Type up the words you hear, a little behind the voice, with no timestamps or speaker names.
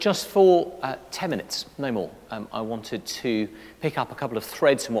Just for 10 minutes, no more, I wanted to pick up a couple of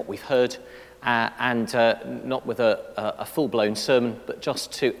threads in what we've heard, and not with a full-blown sermon, but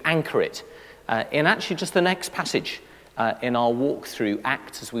just to anchor it in actually just the next passage in our walk through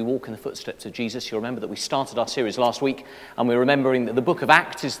Acts as we walk in the footsteps of Jesus. You'll remember that we started our series last week, and we're remembering that the book of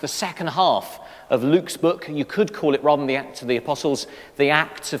Acts is the second half of Luke's book. You could call it, rather than the Acts of the Apostles, the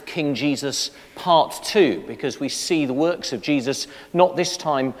Acts of King Jesus Part 2, because we see the works of Jesus, not this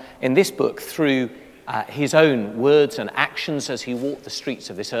time in this book through his own words and actions as he walked the streets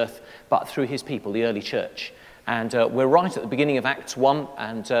of this earth, but through his people, the early church. And we're right at the beginning of Acts 1,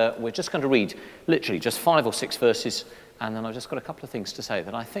 and we're just going to read literally just 5 or 6 verses, and then I've just got a couple of things to say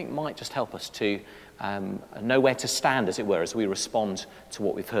that I think might just help us to know where to stand, as it were, as we respond to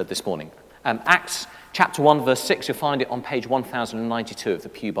what we've heard this morning. Acts chapter 1, verse 6, you'll find it on page 1092 of the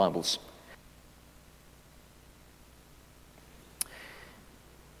Pew Bibles.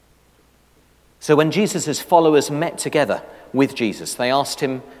 So when Jesus' followers met together with Jesus, they asked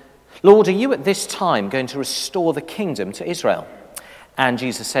him, "Lord, are you at this time going to restore the kingdom to Israel?" And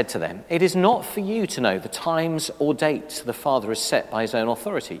Jesus said to them, "It is not for you to know the times or dates the Father has set by his own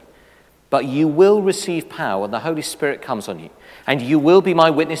authority, but you will receive power when the Holy Spirit comes on you, and you will be my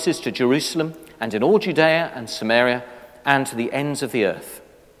witnesses to Jerusalem and in all Judea and Samaria and to the ends of the earth."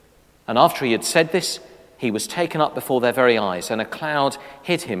 And after he had said this, he was taken up before their very eyes, and a cloud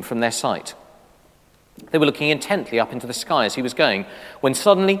hid him from their sight. They were looking intently up into the sky as he was going, when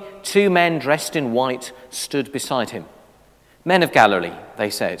suddenly 2 men dressed in white stood beside him. "Men of Galilee," they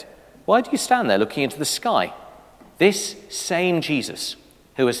said, "why do you stand there looking into the sky? This same Jesus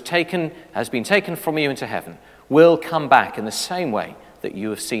who has been taken from you into heaven will come back in the same way that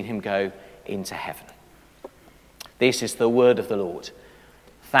you have seen him go into heaven." This is the word of the Lord.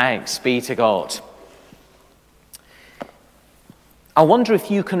 Thanks be to God. I wonder if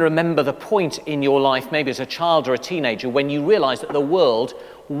you can remember the point in your life, maybe as a child or a teenager, when you realized that the world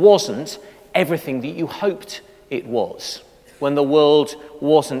wasn't everything that you hoped it was, when the world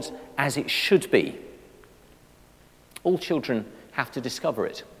wasn't as it should be. All children have to discover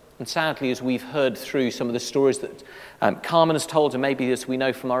it. And sadly, as we've heard through some of the stories that Carmen has told, and maybe as we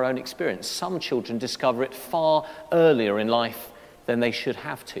know from our own experience, some children discover it far earlier in life than they should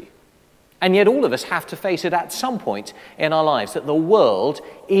have to. And yet all of us have to face it at some point in our lives, that the world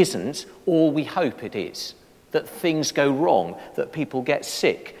isn't all we hope it is, that things go wrong, that people get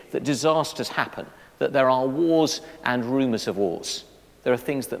sick, that disasters happen, that there are wars and rumours of wars. There are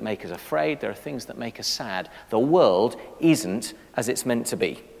things that make us afraid, there are things that make us sad. The world isn't as it's meant to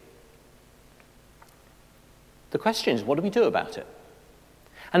be. The question is, what do we do about it?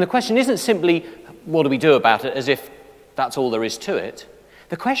 And the question isn't simply, what do we do about it, as if that's all there is to it.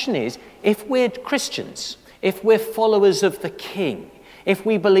 The question is, if we're Christians, if we're followers of the King, if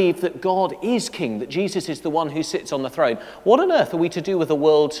we believe that God is King, that Jesus is the one who sits on the throne, what on earth are we to do with a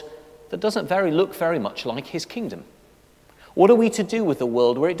world that doesn't look very much like his kingdom? What are we to do with a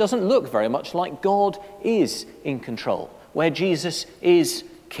world where it doesn't look very much like God is in control, where Jesus is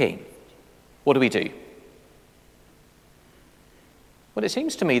King? What do we do? Well, it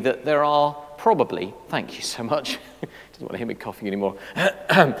seems to me that there are probably, thank you so much, doesn't want to hear me coughing anymore.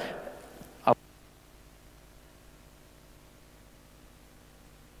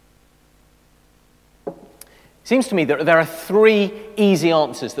 Seems to me that there are 3 easy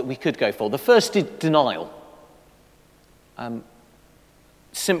answers that we could go for. The first is denial.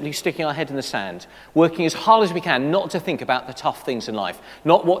 Simply sticking our head in the sand, working as hard as we can not to think about the tough things in life,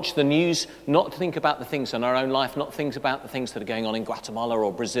 not watch the news, not to think about the things in our own life, not think about the things that are going on in Guatemala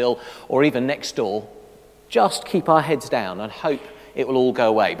or Brazil or even next door. Just keep our heads down and hope it will all go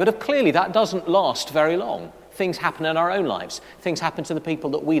away. But clearly that doesn't last very long. Things happen in our own lives. Things happen to the people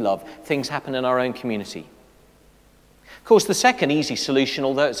that we love. Things happen in our own community. Of course, the second easy solution,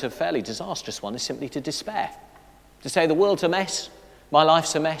 although it's a fairly disastrous one, is simply to despair. To say the world's a mess, my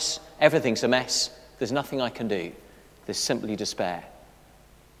life's a mess, everything's a mess, there's nothing I can do. There's simply despair.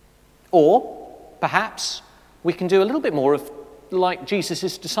 Or perhaps we can do a little bit more of like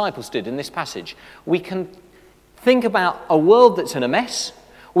Jesus' disciples did in this passage. We can think about a world that's in a mess,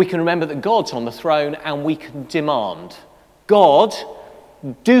 we can remember that God's on the throne, and we can demand, God,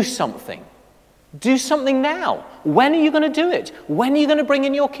 do something. Do something now. When are you going to do it? When are you going to bring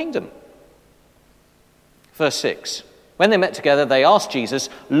in your kingdom? Verse 6. When they met together, they asked Jesus,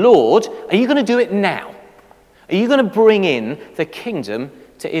 "Lord, are you going to do it now? Are you going to bring in the kingdom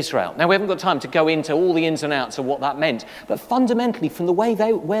to Israel?" Now, we haven't got time to go into all the ins and outs of what that meant, but fundamentally, from the way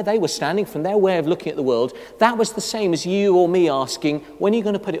where they were standing, from their way of looking at the world, that was the same as you or me asking, when are you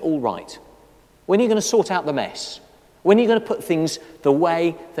going to put it all right? When are you going to sort out the mess? When are you going to put things the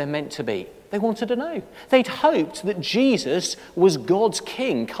way they're meant to be? They wanted to know. They'd hoped that Jesus was God's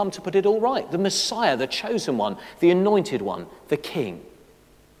king, come to put it all right. The Messiah, the chosen one, the anointed one, the king.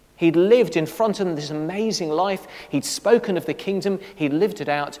 He'd lived in front of them this amazing life. He'd spoken of the kingdom. He'd lived it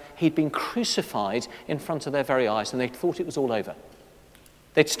out. He'd been crucified in front of their very eyes, and they thought it was all over.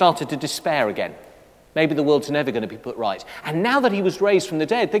 They'd started to despair again. Maybe the world's never going to be put right. And now that he was raised from the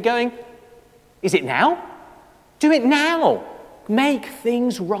dead, they're going, is it now? Do it now. Make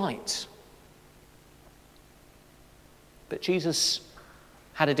things right. But Jesus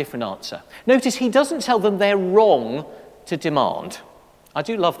had a different answer. Notice he doesn't tell them they're wrong to demand. I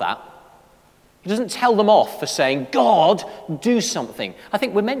do love that. He doesn't tell them off for saying, God, do something. I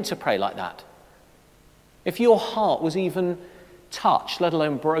think we're meant to pray like that. If your heart was even touched, let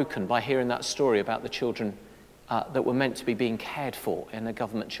alone broken, by hearing that story about the children that were meant to be being cared for in a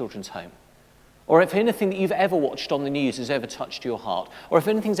government children's home, or if anything that you've ever watched on the news has ever touched your heart, or if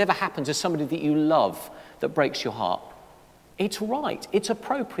anything's ever happened to somebody that you love that breaks your heart, it's right, it's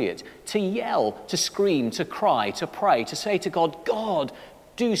appropriate to yell, to scream, to cry, to pray, to say to God, God,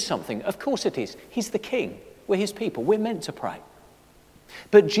 do something. Of course it is. He's the king. We're his people. We're meant to pray.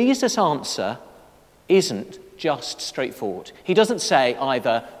 But Jesus' answer isn't just straightforward. He doesn't say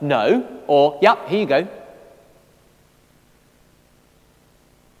either no or, yep, here you go.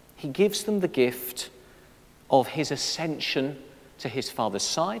 He gives them the gift of his ascension to his Father's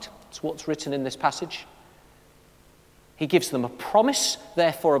side. That's what's written in this passage. He gives them a promise,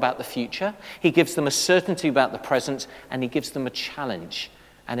 therefore, about the future. He gives them a certainty about the present, and he gives them a challenge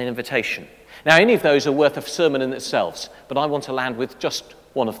and an invitation. Now, any of those are worth a sermon in themselves, but I want to land with just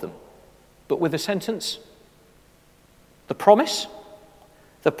one of them. But with a sentence. The promise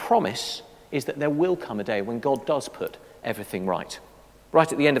is that there will come a day when God does put everything right.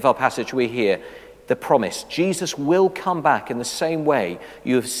 Right at the end of our passage, we hear the promise. Jesus will come back in the same way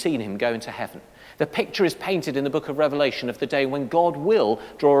you have seen him go into heaven. The picture is painted in the book of Revelation of the day when God will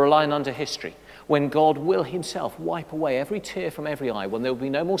draw a line under history, when God will himself wipe away every tear from every eye, when there will be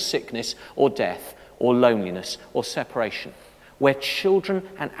no more sickness or death or loneliness or separation, where children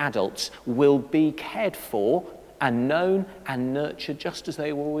and adults will be cared for and known and nurtured just as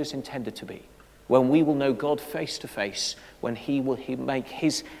they were always intended to be, when we will know God face to face, when he make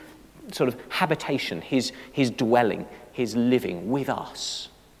his sort of habitation, his dwelling, his living with us,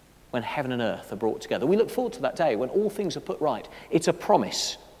 when heaven and earth are brought together. We look forward to that day when all things are put right. It's a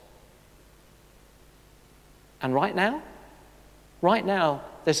promise. And right now,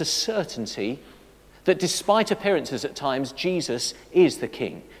 there's a certainty that despite appearances at times, Jesus is the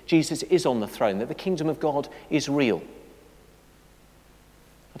king. Jesus is on the throne, that the kingdom of God is real.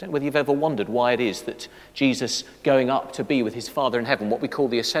 I don't know whether you've ever wondered why it is that Jesus going up to be with his Father in heaven, what we call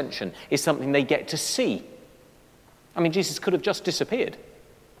the ascension, is something they get to see. I mean, Jesus could have just disappeared.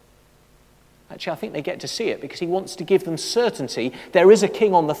 Actually, I think they get to see it because he wants to give them certainty there is a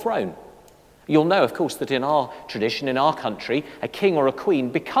king on the throne. You'll know, of course, that in our tradition, in our country, a king or a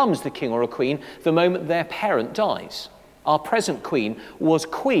queen becomes the king or a queen the moment their parent dies. Our present queen was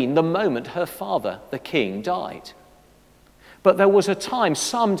queen the moment her father, the king, died. But there was a time,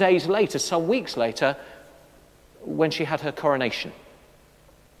 some days later, some weeks later, when she had her coronation.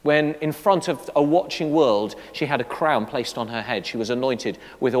 When in front of a watching world, she had a crown placed on her head. She was anointed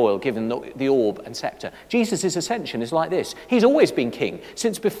with oil, given the orb and scepter. Jesus' ascension is like this. He's always been king,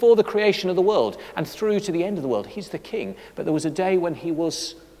 since before the creation of the world and through to the end of the world. He's the king. But there was a day when he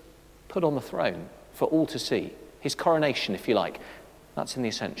was put on the throne for all to see. His coronation, if you like. That's in the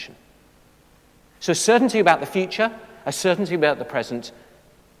ascension. So certainty about the future, a certainty about the present,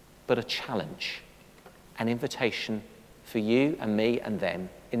 but a challenge, an invitation for you and me and them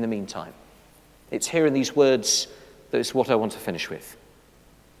in the meantime. It's here in these words that is what I want to finish with.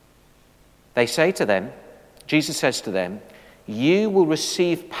 They say to them, Jesus says to them, you will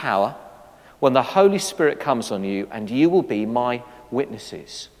receive power when the Holy Spirit comes on you, and you will be my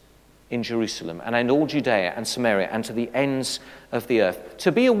witnesses in Jerusalem and in all Judea and Samaria and to the ends of the earth.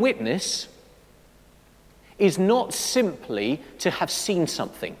 To be a witness is not simply to have seen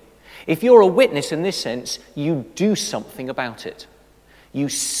something. If you're a witness in this sense, you do something about it. You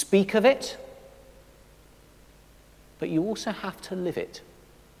speak of it, but you also have to live it.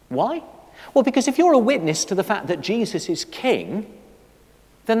 Why? Well, because if you're a witness to the fact that Jesus is king,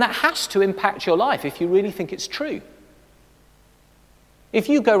 then that has to impact your life if you really think it's true. If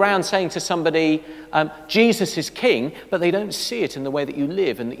you go around saying to somebody, Jesus is king, but they don't see it in the way that you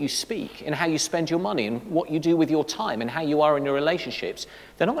live and that you speak, in how you spend your money and what you do with your time and how you are in your relationships,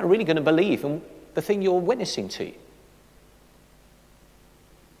 they're not really going to believe in the thing you're witnessing to.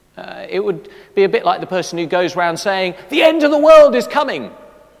 It would be a bit like the person who goes around saying, the end of the world is coming,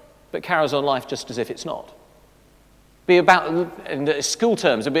 but carries on life just as if it's not. Be about, in school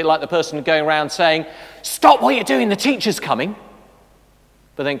terms, a bit like the person going around saying, stop what you're doing, the teacher's coming,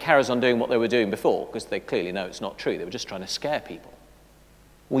 but then carries on doing what they were doing before, because they clearly know it's not true. They were just trying to scare people.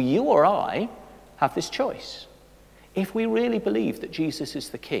 Well, you or I have this choice. If we really believe that Jesus is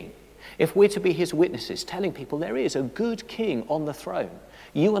the king, if we're to be his witnesses, telling people there is a good king on the throne,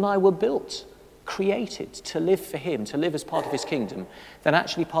 you and I were built, created to live for him, to live as part of his kingdom, then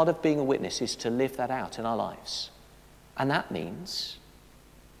actually part of being a witness is to live that out in our lives. And that means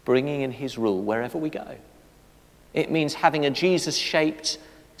bringing in his rule wherever we go. It means having a Jesus-shaped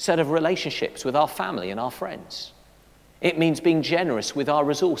set of relationships with our family and our friends. It means being generous with our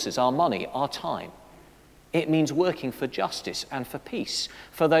resources, our money, our time. It means working for justice and for peace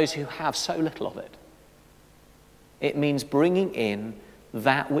for those who have so little of it. It means bringing in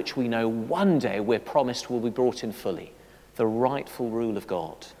that which we know one day we're promised will be brought in fully, the rightful rule of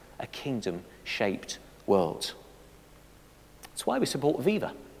God, a kingdom-shaped world. That's why we support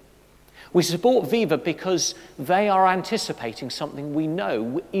Viva. We support Viva because they are anticipating something we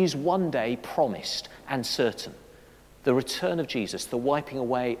know is one day promised and certain. The return of Jesus, the wiping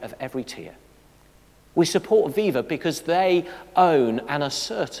away of every tear. We support Viva because they own and are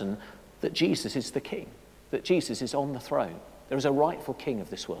certain that Jesus is the king, that Jesus is on the throne. There is a rightful king of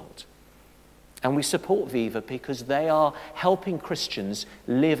this world. And we support Viva because they are helping Christians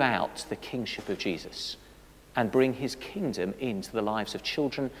live out the kingship of Jesus and bring his kingdom into the lives of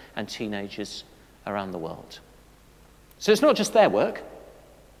children and teenagers around the world. So it's not just their work,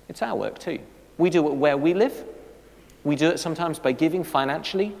 it's our work too. We do it where we live. We do it sometimes by giving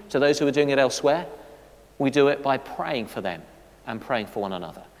financially to those who are doing it elsewhere. We do it by praying for them and praying for one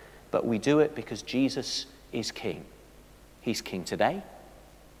another. But we do it because Jesus is king. He's king today,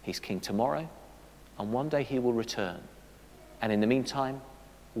 he's king tomorrow, and one day he will return. And in the meantime,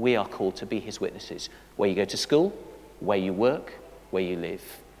 we are called to be his witnesses, where you go to school, where you work, where you live,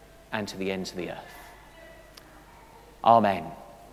 and to the ends of the earth. Amen.